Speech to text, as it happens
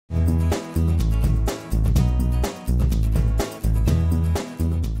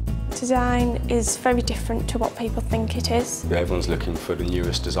Design is very different to what people think it is. Everyone's looking for the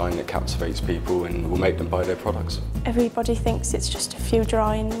newest design that captivates people and will make them buy their products. Everybody thinks it's just a few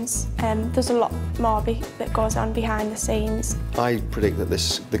drawings. There's a lot more that goes on behind the scenes. I predict that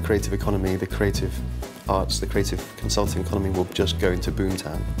the creative economy, the creative arts, the creative consulting economy will just go into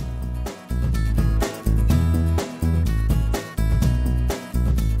boomtown.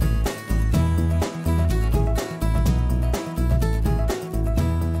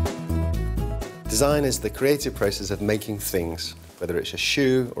 Design is the creative process of making things, whether it's a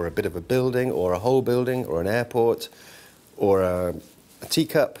shoe or a bit of a building or a whole building or an airport or a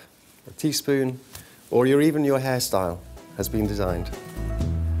teacup, a teaspoon, or even your hairstyle has been designed.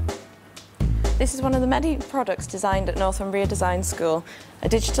 This is one of the many products designed at Northumbria Design School, a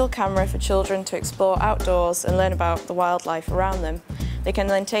digital camera for children to explore outdoors and learn about the wildlife around them. They can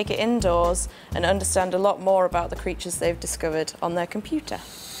then take it indoors and understand a lot more about the creatures they've discovered on their computer.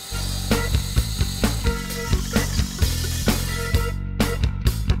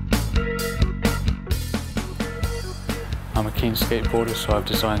 I'm a keen skateboarder, so I've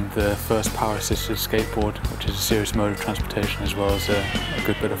designed the first power-assisted skateboard, which is a serious mode of transportation as well as a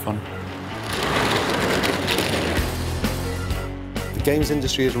good bit of fun. The games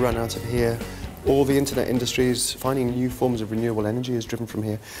industry has run out of here. All the internet industries, finding new forms of renewable energy is driven from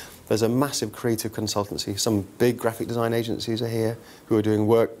here. There's a massive creative consultancy. Some big graphic design agencies are here who are doing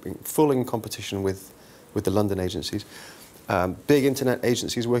work full in competition with the London agencies. Big internet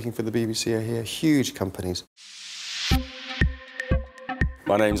agencies working for the BBC are here, huge companies.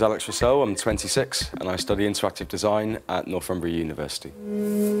 My name's Alex Russell, I'm 26 and I study interactive design at Northumbria University.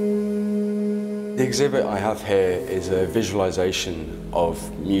 The exhibit I have here is a visualisation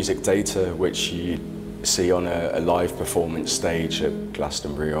of music data which you see on a live performance stage at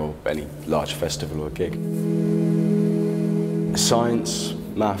Glastonbury or any large festival or gig. Science,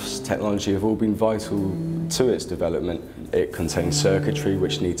 maths, technology have all been vital to its development. It contains circuitry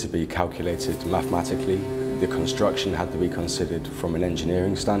which need to be calculated mathematically. The construction had to be considered from an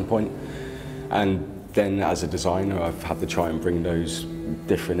engineering standpoint. And then as a designer, I've had to try and bring those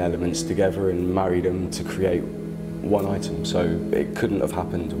different elements together and marry them to create one item. So it couldn't have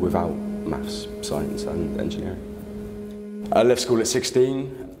happened without maths, science and engineering. I left school at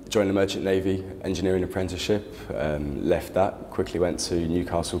 16, joined the Merchant Navy engineering apprenticeship, left that, quickly went to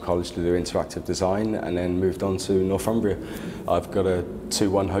Newcastle College to do interactive design and then moved on to Northumbria. I've got a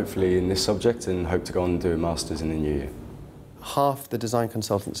 2-1 hopefully in this subject and hope to go on and do a master's in the new year. Half the design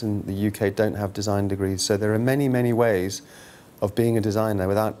consultants in the UK don't have design degrees, so there are many, many ways of being a designer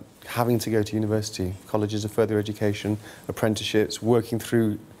without having to go to university. Colleges of further education, apprenticeships, working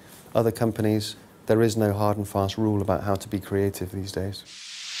through other companies. There is no hard and fast rule about how to be creative these days.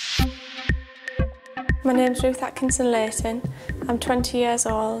 My name's Ruth Atkinson-Layton. I'm 20 years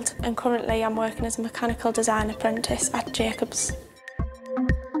old and currently I'm working as a mechanical design apprentice at Jacobs.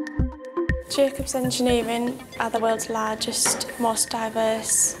 Jacobs Engineering are the world's largest, most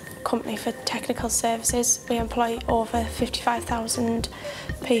diverse company for technical services. We employ over 55,000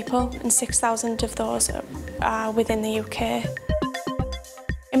 people and 6,000 of those are within the UK.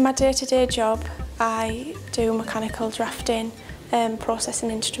 In my day-to-day job, I do mechanical drafting,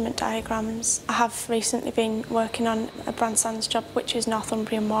 processing instrument diagrams. I have recently been working on a Brandsans job, which is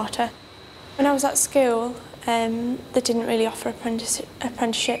Northumbrian Water. When I was at school, they didn't really offer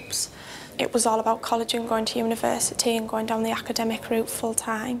apprenticeships. It was all about college and going to university and going down the academic route full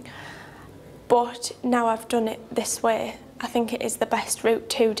time. But now I've done it this way, I think it is the best route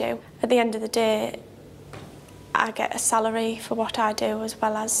to do. At the end of the day, I get a salary for what I do as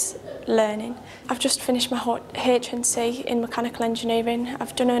well as learning. I've just finished my HNC in mechanical engineering.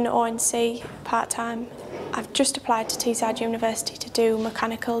 I've done an ONC part-time. I've just applied to Teesside University to do a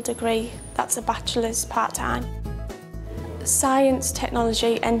mechanical degree. That's a bachelor's part-time. Science,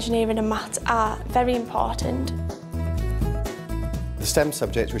 technology, engineering and maths are very important. The STEM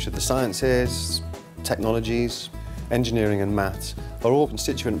subjects, which are the sciences, technologies, engineering and maths, are all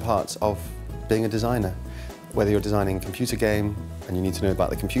constituent parts of being a designer. Whether you're designing a computer game and you need to know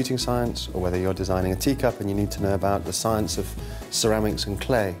about the computing science, or whether you're designing a teacup and you need to know about the science of ceramics and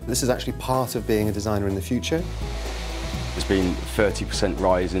clay. This is actually part of being a designer in the future. There's been 30%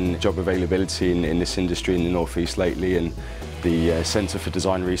 rise in job availability in this industry in the North East lately, and the Centre for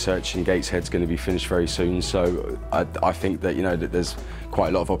Design Research in Gateshead is going to be finished very soon. So I think that that there's quite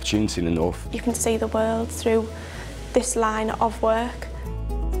a lot of opportunity in the North. You can see the world through this line of work.